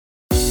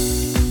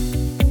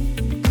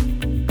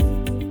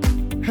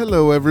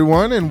Hello,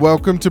 everyone, and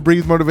welcome to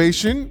Breathe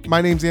Motivation.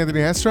 My name's Anthony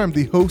Hester. I'm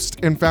the host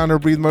and founder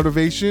of Breathe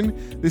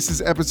Motivation. This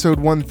is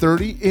episode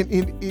 130, and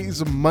it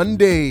is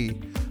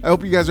Monday. I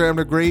hope you guys are having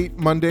a great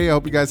Monday. I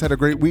hope you guys had a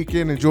great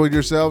weekend, enjoyed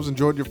yourselves,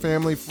 enjoyed your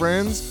family,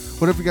 friends,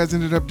 whatever you guys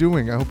ended up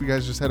doing. I hope you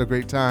guys just had a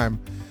great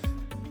time.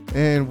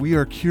 And we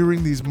are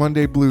curing these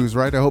Monday blues,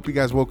 right? I hope you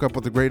guys woke up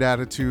with a great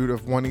attitude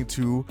of wanting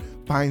to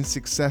find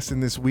success in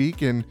this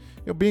week and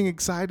being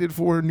excited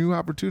for new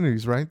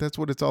opportunities, right? That's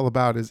what it's all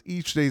about, is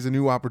each day is a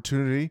new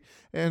opportunity.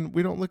 And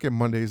we don't look at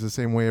Mondays the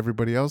same way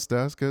everybody else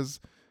does,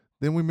 because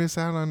then we miss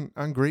out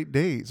on great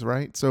days,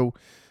 right? So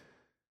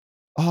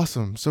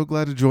awesome. So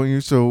glad to join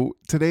you. So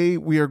today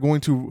we are going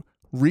to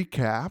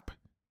recap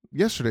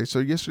yesterday. So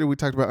yesterday we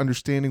talked about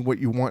understanding what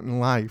you want in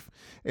life.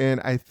 And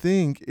I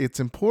think it's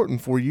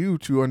important for you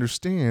to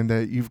understand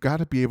that you've got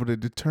to be able to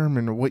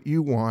determine what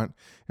you want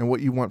and what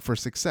you want for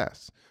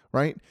success,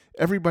 right?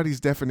 Everybody's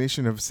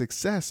definition of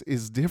success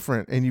is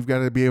different, and you've got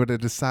to be able to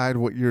decide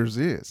what yours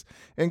is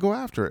and go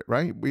after it,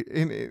 right?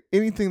 In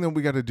anything that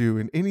we got to do,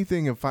 in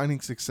anything of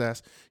finding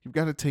success, you've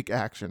got to take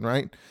action,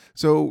 right?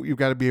 So you've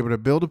got to be able to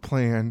build a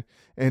plan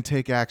and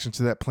take action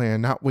to that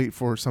plan, not wait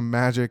for some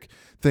magic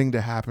thing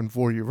to happen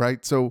for you,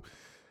 right? So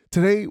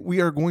today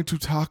we are going to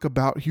talk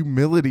about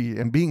humility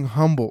and being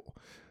humble.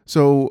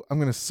 So I'm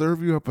going to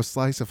serve you up a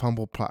slice of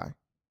humble pie.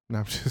 No,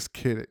 I'm just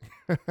kidding.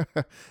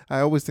 I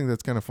always think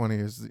that's kind of funny,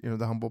 is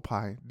the humble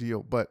pie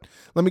deal. But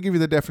let me give you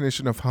the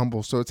definition of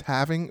humble. So it's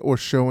having or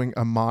showing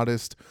a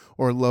modest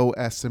or low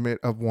estimate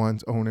of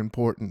one's own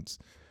importance.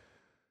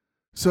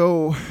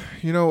 So,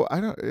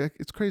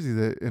 it's crazy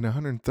that in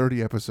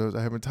 130 episodes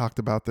I haven't talked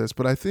about this,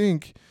 but I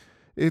think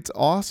it's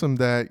awesome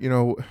that,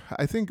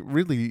 I think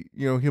really,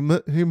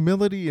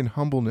 humility and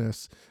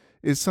humbleness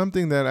is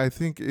something that I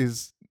think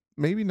is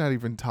maybe not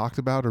even talked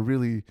about or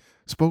really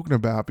spoken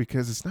about,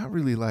 because it's not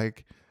really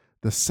like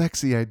the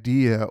sexy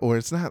idea, or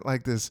it's not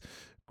like this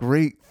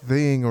great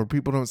thing, or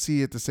people don't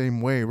see it the same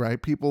way,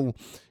 right? People,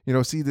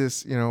 see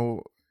this,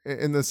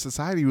 in the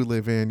society we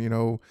live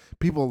in,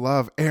 people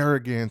love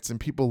arrogance, and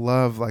people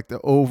love like the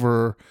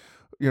over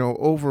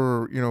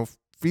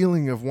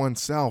feeling of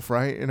oneself,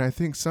 right? And I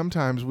think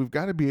sometimes we've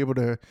got to be able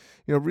to,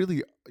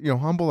 really,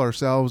 humble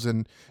ourselves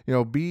and,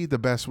 be the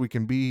best we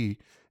can be,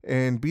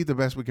 and be the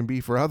best we can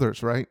be for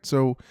others, right?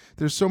 So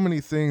there's so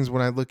many things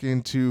when I look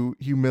into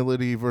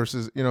humility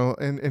versus,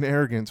 and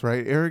arrogance,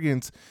 right?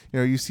 Arrogance,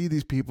 you see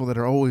these people that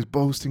are always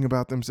boasting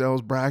about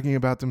themselves, bragging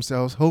about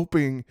themselves,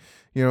 hoping,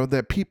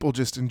 that people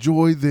just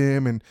enjoy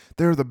them and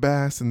they're the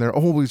best and they're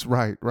always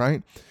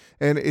right?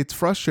 And it's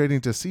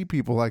frustrating to see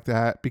people like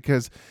that,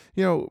 because,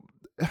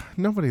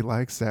 nobody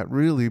likes that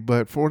really,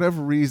 but for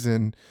whatever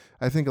reason,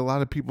 I think a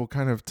lot of people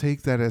kind of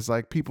take that as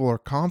like people are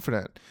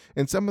confident,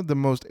 and some of the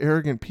most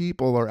arrogant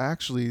people are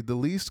actually the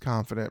least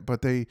confident,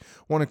 but they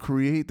want to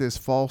create this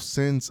false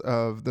sense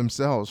of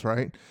themselves,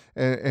 right?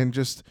 And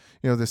just,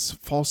 this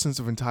false sense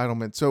of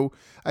entitlement. So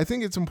I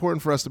think it's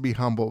important for us to be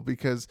humble,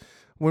 because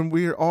when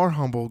we are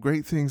humble,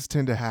 great things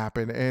tend to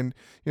happen. And,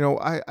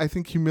 I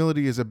think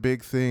humility is a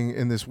big thing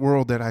in this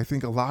world that I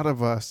think a lot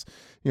of us,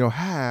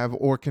 have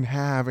or can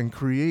have and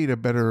create a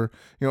better,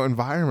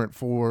 environment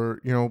for,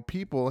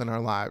 people in our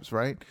lives,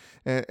 right?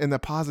 And the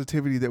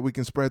positivity that we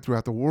can spread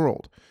throughout the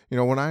world.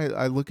 When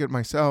I look at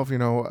myself,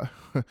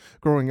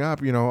 growing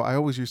up, I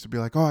always used to be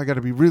like, oh, I got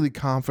to be really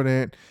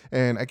confident,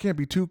 and I can't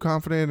be too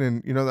confident.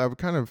 And, I would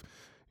kind of,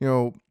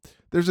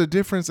 there's a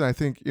difference. I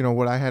think,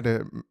 what I had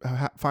to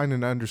find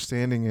an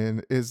understanding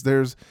in is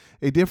there's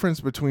a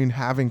difference between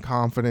having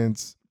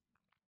confidence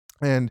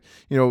and,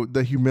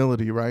 the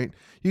humility, right?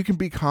 You can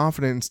be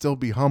confident and still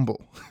be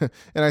humble.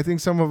 And I think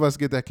some of us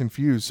get that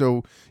confused.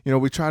 So,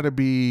 we try to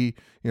be,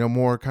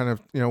 more kind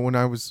of, when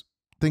I was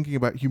thinking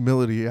about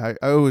humility, I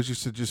always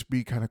used to just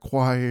be kind of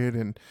quiet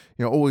and,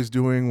 always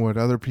doing what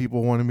other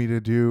people wanted me to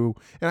do.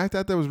 And I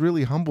thought that was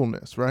really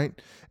humbleness, right?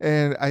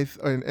 And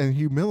and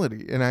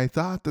humility. And I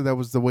thought that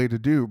was the way to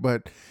do.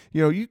 But,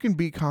 you can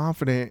be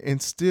confident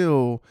and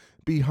still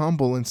be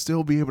humble and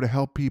still be able to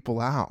help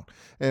people out.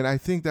 And I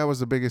think that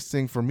was the biggest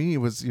thing for me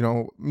was,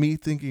 me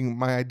thinking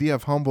my idea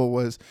of humble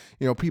was,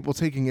 people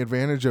taking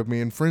advantage of me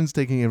and friends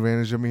taking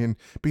advantage of me and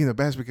being the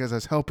best because I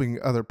was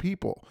helping other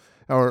people.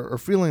 Or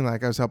feeling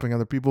like I was helping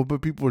other people,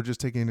 but people were just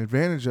taking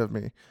advantage of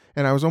me.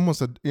 And I was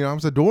almost I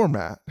was a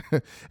doormat.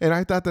 And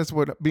I thought that's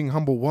what being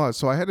humble was.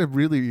 So I had to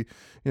really,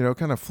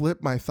 kind of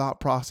flip my thought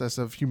process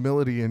of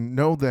humility and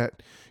know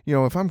that,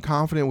 if I'm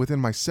confident within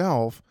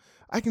myself,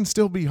 I can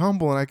still be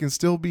humble, and I can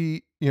still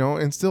be,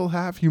 and still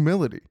have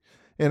humility.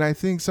 And I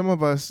think some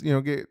of us,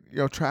 get,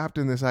 trapped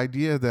in this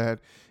idea that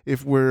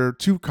if we're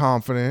too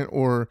confident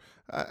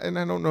and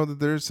I don't know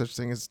that there's such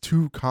thing as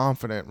too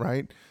confident,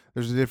 right?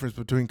 There's a difference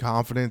between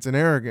confidence and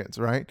arrogance,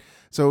 right?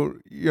 So,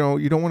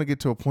 you don't want to get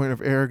to a point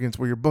of arrogance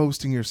where you're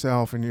boasting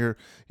yourself and you're,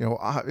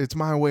 it's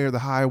my way or the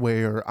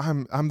highway, or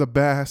I'm the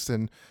best.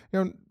 And,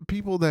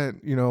 people that,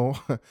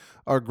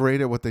 are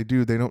great at what they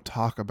do, they don't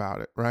talk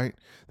about it, right?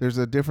 There's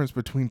a difference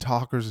between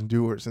talkers and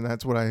doers. And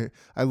that's what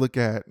I look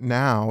at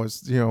now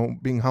as,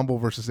 being humble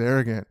versus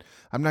arrogant.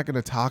 I'm not going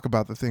to talk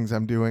about the things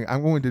I'm doing.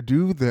 I'm going to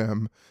do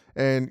them.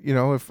 And,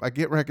 if I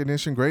get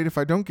recognition, great. If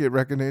I don't get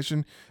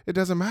recognition, it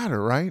doesn't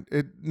matter, right?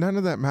 None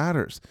of that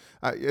matters.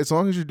 As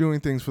long as you're doing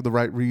things for the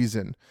right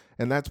reason.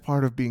 And that's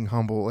part of being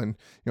humble and,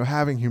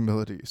 having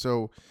humility.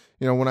 So,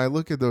 when I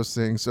look at those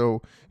things,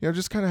 so,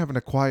 just kind of having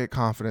a quiet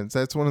confidence,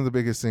 that's one of the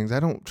biggest things. I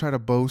don't try to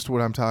boast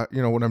what I'm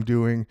what I'm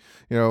doing.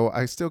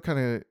 I still kind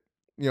of,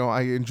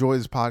 I enjoy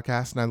this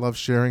podcast and I love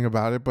sharing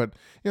about it. But,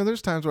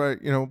 there's times where,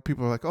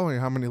 people are like, oh,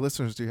 how many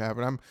listeners do you have?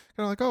 And I'm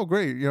kind of like, oh,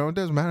 great. It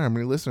doesn't matter how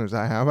many listeners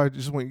I have. I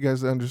just want you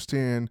guys to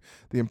understand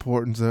the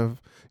importance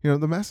of,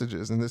 the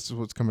messages. And this is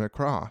what's coming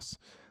across.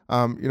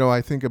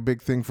 I think a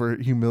big thing for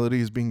humility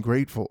is being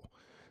grateful.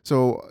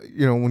 So,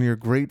 when you're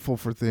grateful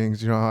for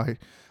things,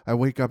 I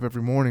wake up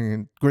every morning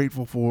and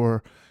grateful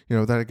for,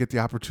 that I get the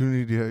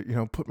opportunity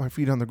to, put my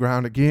feet on the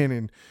ground again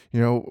and,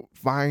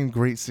 find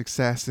great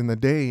success in the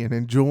day and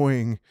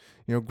enjoying,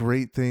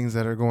 great things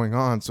that are going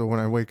on. So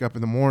when I wake up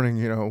in the morning,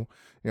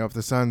 if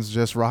the sun's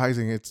just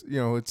rising,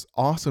 it's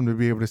awesome to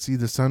be able to see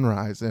the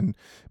sunrise and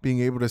being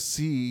able to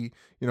see,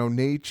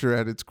 nature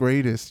at its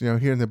greatest,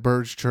 hearing the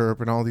birds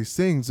chirp and all these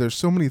things. There's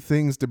so many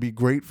things to be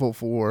grateful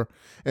for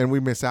and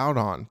we miss out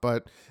on.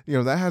 But,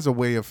 that has a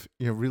way of,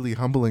 really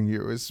humbling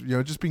you is,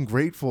 just being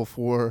grateful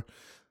for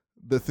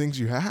the things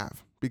you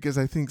have. Because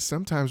I think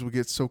sometimes we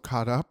get so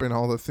caught up in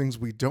all the things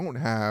we don't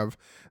have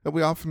that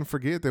we often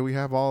forget that we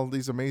have all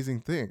these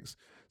amazing things.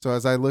 So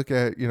as I look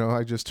at,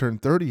 I just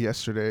turned 30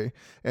 yesterday,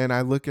 and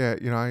I look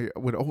at, I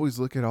would always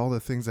look at all the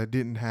things I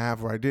didn't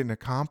have or I didn't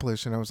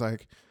accomplish. And I was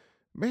like,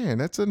 man,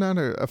 that's not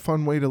a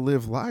fun way to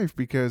live life,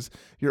 because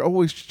you're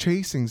always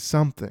chasing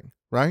something,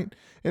 right?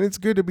 And it's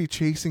good to be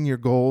chasing your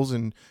goals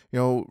and,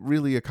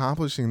 really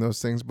accomplishing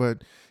those things.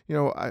 But,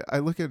 I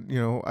look at,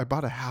 I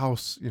bought a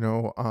house,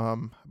 I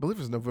believe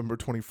it was November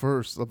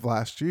 21st of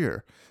last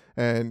year.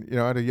 And,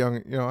 at a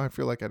young, I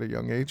feel like at a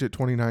young age, at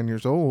 29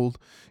 years old,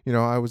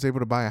 I was able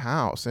to buy a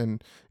house.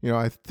 And,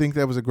 I think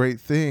that was a great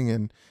thing.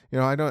 And,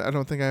 I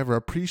don't think I ever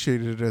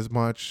appreciated it as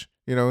much,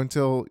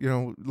 until,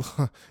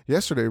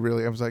 yesterday,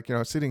 really. I was like,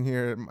 sitting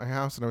here at my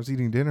house and I was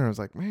eating dinner. I was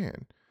like,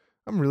 man,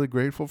 I'm really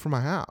grateful for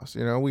my house.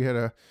 We had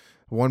a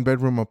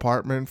 1-bedroom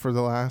apartment for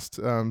the last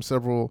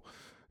several,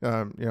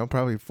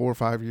 probably 4 or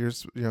 5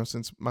 years,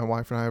 since my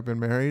wife and I have been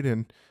married.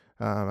 And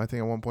I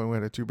think at one point we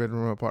had a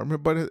 2-bedroom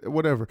apartment, but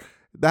whatever,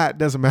 that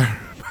doesn't matter.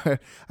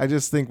 But I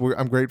just think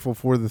I'm grateful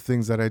for the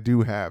things that I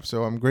do have.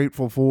 So I'm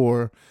grateful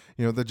for,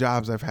 the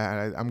jobs I've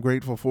had. I'm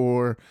grateful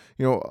for,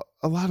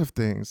 a lot of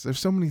things. There's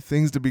so many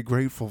things to be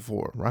grateful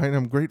for, right?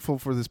 I'm grateful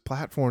for this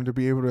platform to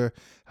be able to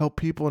help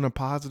people in a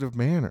positive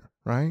manner,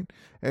 right?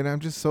 And I'm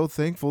just so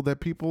thankful that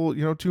people,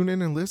 tune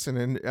in and listen,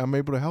 and I'm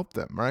able to help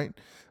them, right?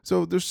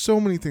 So there's so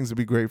many things to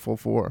be grateful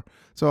for.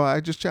 So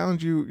I just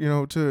challenge you,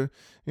 to,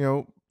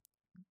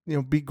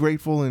 be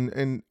grateful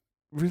and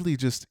really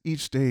just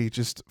each day,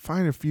 just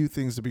find a few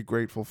things to be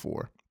grateful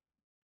for.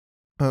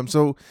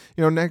 So,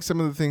 next, some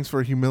of the things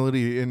for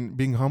humility and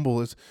being humble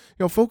is,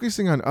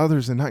 focusing on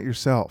others and not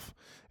yourself.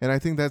 And I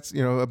think that's,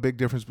 a big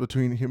difference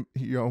between,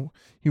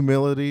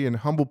 humility and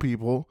humble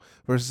people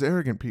versus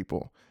arrogant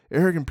people.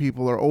 Arrogant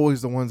people are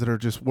always the ones that are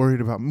just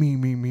worried about me,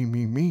 me, me,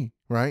 me, me,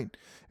 right?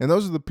 And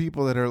those are the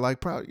people that are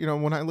like, proud.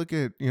 When I look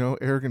at,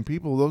 arrogant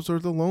people, those are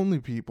the lonely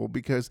people,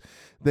 because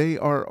they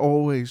are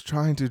always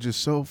trying to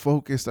just so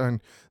focused on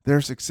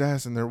their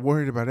success and they're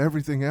worried about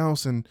everything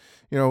else. And,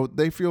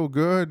 they feel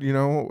good,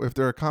 if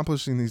they're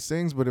accomplishing these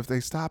things, but if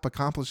they stop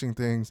accomplishing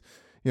things,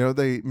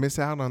 they miss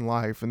out on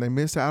life and they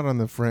miss out on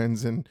the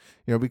friends, and,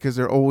 because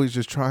they're always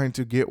just trying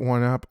to get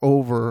one up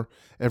over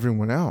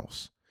everyone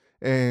else.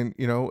 And,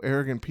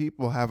 arrogant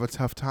people have a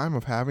tough time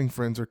of having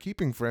friends or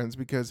keeping friends,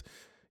 because,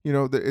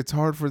 it's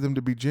hard for them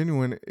to be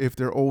genuine if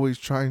they're always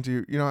trying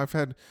to, I've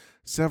had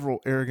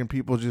several arrogant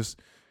people just,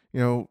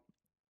 I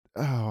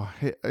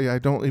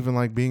don't even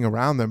like being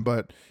around them,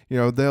 but,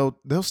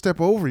 they'll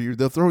step over you.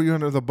 They'll throw you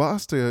under the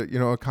bus to,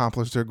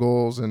 accomplish their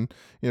goals and,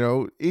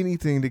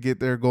 anything to get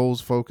their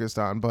goals focused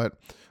on. But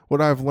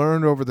what I've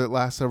learned over the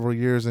last several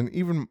years, and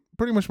even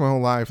pretty much my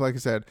whole life, like I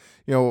said,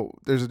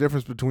 there's a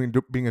difference between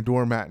being a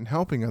doormat and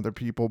helping other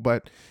people.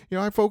 But,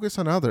 I focus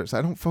on others.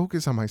 I don't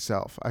focus on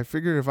myself. I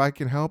figure if I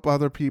can help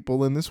other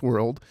people in this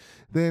world,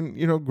 then,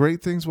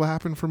 great things will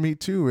happen for me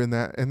too in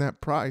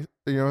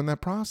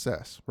that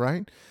process,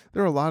 right?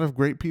 There are a lot of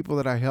great people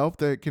that I help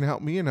that can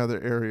help me in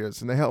other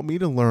areas, and they help me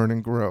to learn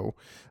and grow.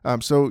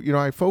 So,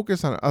 I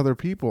focus on other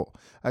people.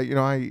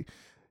 I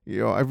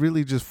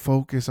really just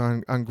focus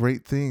on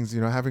great things,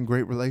 having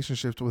great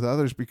relationships with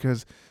others,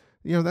 because,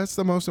 that's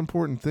the most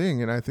important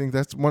thing. And I think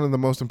that's one of the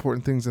most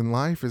important things in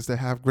life, is to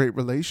have great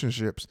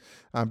relationships,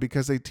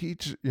 because they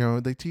teach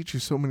you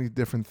so many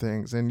different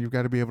things, and you've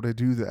got to be able to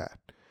do that.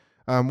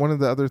 One of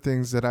the other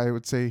things that I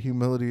would say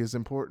humility is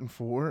important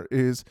for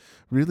is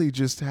really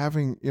just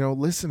having,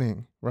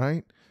 listening,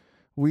 right?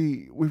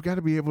 We've got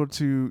to be able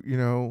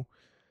to,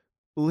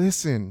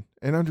 listen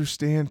and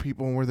understand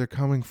people and where they're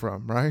coming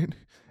from, right?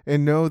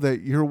 And know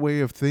that your way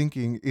of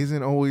thinking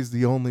isn't always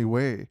the only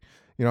way.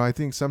 I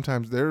think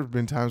sometimes there have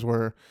been times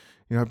where,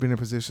 I've been in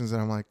positions that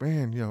I'm like,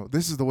 man,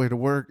 this is the way to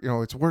work.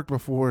 It's worked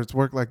before, it's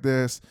worked like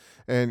this.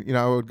 And,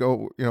 I would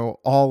go,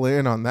 all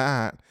in on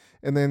that.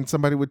 And then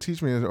somebody would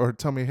teach me or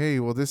tell me,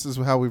 hey, well, this is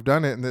how we've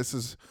done it and this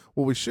is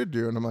what we should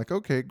do. And I'm like,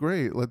 okay,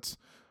 great.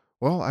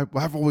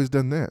 I've always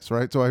done this,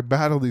 right? So I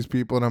battle these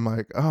people and I'm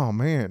like, oh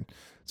man.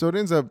 So it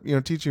ends up,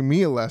 teaching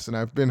me a lesson.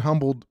 I've been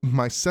humbled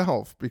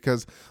myself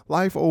because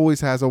life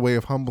always has a way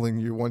of humbling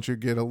you once you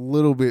get a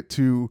little bit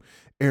too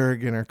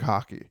arrogant or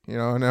cocky,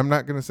 and I'm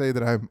not going to say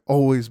that I've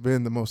always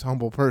been the most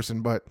humble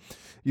person, but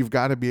you've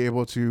got to be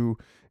able to,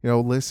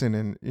 listen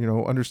and,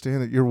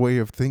 understand that your way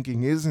of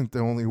thinking isn't the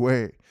only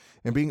way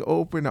and being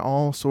open to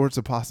all sorts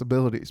of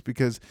possibilities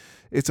because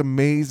it's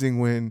amazing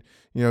when,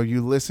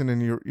 you listen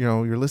and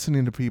you're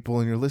listening to people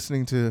and you're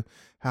listening to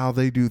how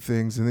they do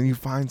things. And then you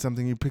find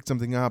something, you pick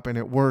something up and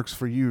it works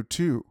for you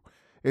too.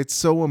 It's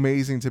so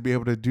amazing to be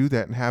able to do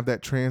that and have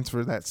that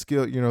transfer, that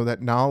skill,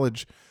 that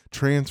knowledge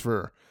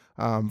transfer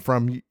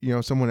from,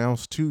 someone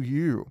else to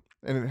you.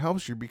 And it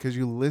helps you because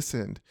you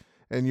listened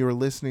and you're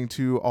listening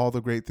to all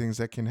the great things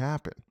that can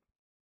happen.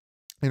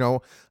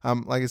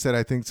 Like I said,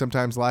 I think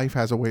sometimes life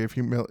has a way of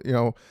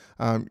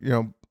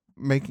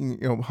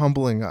making,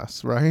 humbling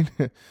us, right?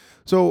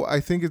 So I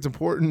think it's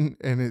important,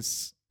 and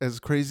it's as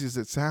crazy as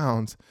it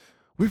sounds,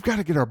 we've got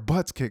to get our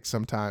butts kicked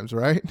sometimes,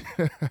 right?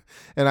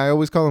 And I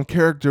always call them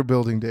character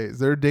building days.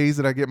 There are days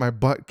that I get my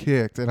butt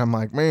kicked and I'm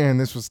like, man,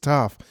 this was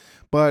tough.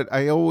 But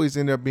I always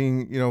end up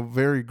being,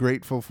 very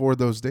grateful for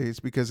those days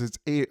because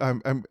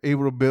I'm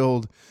able to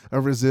build a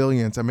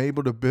resilience. I'm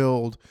able to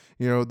build,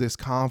 this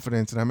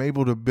confidence, and I'm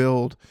able to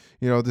build,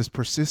 this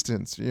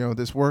persistence,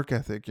 this work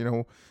ethic,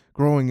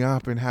 growing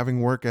up and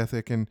having work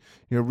ethic and,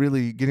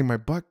 really getting my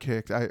butt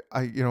kicked. I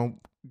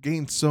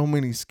gained so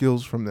many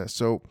skills from this.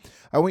 So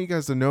I want you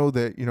guys to know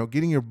that,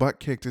 getting your butt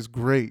kicked is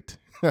great.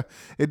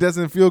 It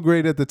doesn't feel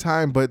great at the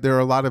time, but there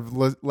are a lot of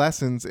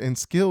lessons and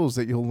skills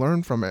that you'll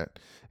learn from it.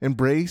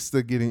 Embrace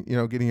the getting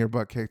your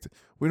butt kicked.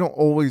 We don't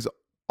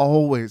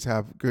always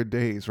have good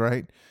days,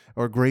 right?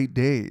 Or great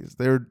days.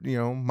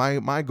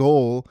 My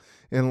goal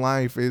in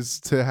life is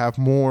to have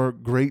more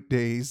great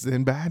days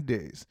than bad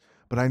days.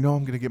 But I know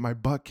I'm going to get my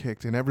butt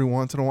kicked. And every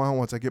once in a while,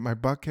 once I get my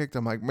butt kicked,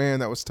 I'm like,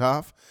 man, that was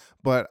tough.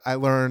 But I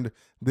learned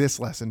this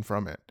lesson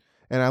from it.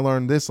 And I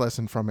learned this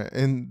lesson from it.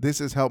 And this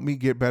has helped me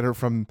get better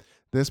from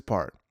this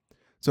part.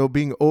 So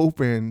being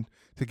open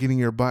to getting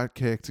your butt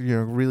kicked,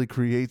 really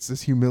creates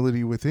this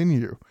humility within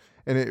you.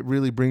 And it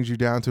really brings you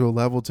down to a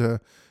level to,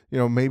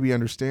 maybe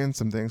understand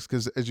some things.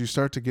 Because as you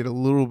start to get a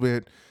little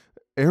bit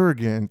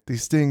arrogant,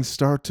 these things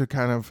start to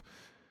kind of,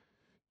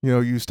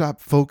 you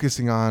stop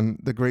focusing on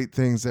the great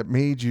things that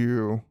made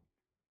you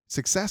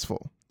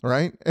successful,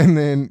 right? And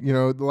then,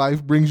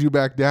 life brings you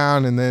back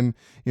down and then,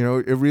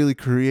 it really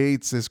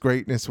creates this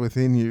greatness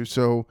within you.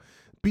 So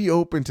be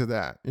open to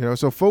that,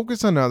 so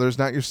focus on others,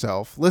 not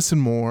yourself. Listen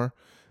more.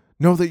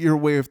 Know that your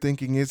way of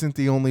thinking isn't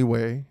the only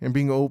way and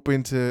being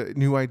open to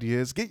new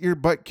ideas. Get your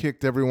butt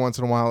kicked every once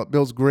in a while. It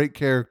builds great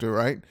character,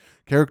 right?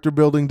 Character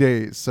building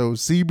days. So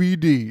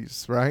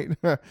CBDs, right?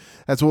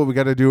 That's what we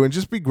got to do. And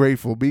just be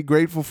grateful. Be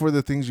grateful for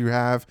the things you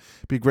have.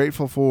 Be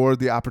grateful for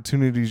the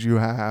opportunities you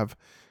have.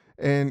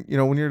 And,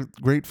 when you're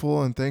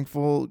grateful and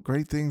thankful,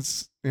 great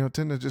things,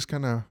 tend to just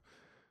kind of,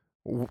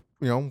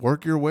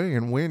 work your way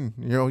and win.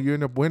 You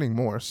end up winning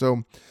more.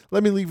 So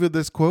let me leave you with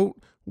this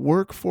quote.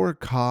 Work for a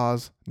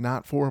cause,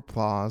 not for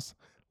applause.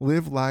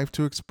 Live life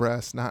to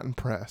express, not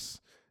impress.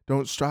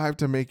 Don't strive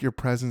to make your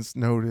presence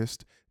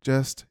noticed.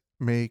 Just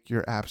make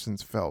your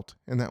absence felt.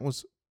 And that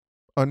was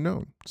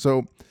unknown.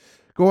 So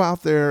go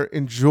out there,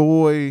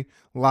 enjoy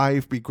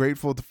life, be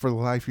grateful for the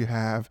life you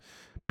have.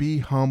 Be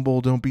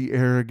humble. Don't be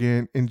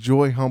arrogant.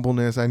 Enjoy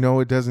humbleness. I know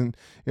it doesn't,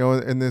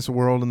 in this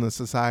world, in the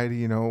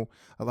society, a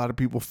lot of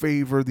people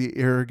favor the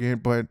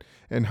arrogant,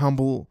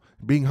 and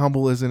being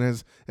humble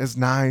isn't as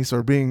nice,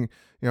 or being,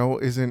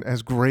 isn't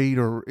as great,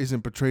 or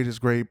isn't portrayed as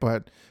great,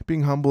 but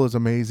being humble is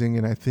amazing.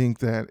 And I think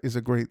that is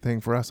a great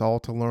thing for us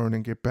all to learn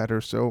and get better.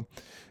 So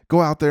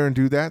go out there and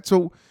do that.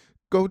 So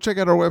go check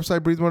out our website,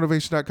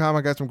 breathemotivation.com.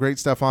 I got some great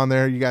stuff on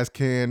there. You guys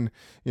can,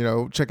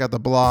 check out the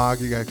blog.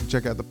 You guys can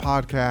check out the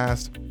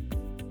podcast.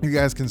 You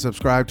guys can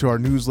subscribe to our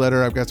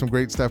newsletter. I've got some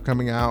great stuff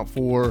coming out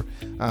for,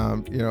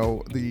 I've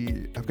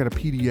got a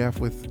PDF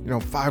with,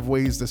 5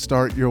 ways to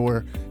start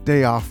your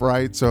day off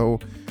right. So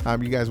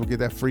you guys will get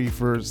that free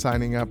for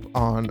signing up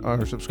on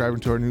or subscribing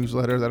to our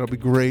newsletter. That'll be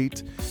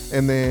great.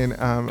 And then,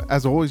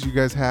 as always, you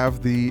guys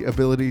have the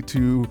ability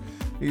to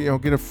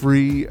get a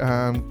free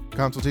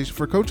consultation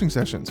for coaching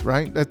sessions,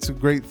 right? That's a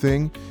great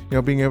thing,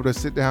 being able to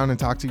sit down and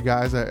talk to you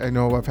guys. I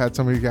know I've had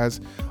some of you guys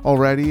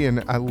already,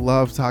 and I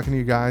love talking to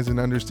you guys and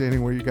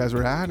understanding where you guys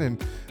are at.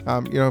 And,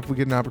 if we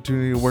get an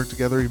opportunity to work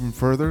together even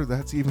further,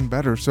 that's even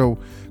better. So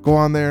go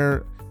on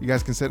there. You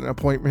guys can set an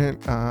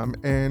appointment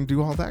and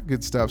do all that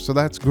good stuff. So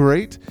that's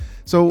great.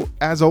 So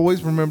as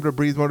always, remember to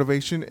breathe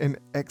motivation and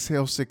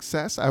exhale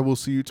success. I will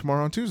see you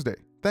tomorrow on Tuesday.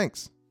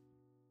 Thanks.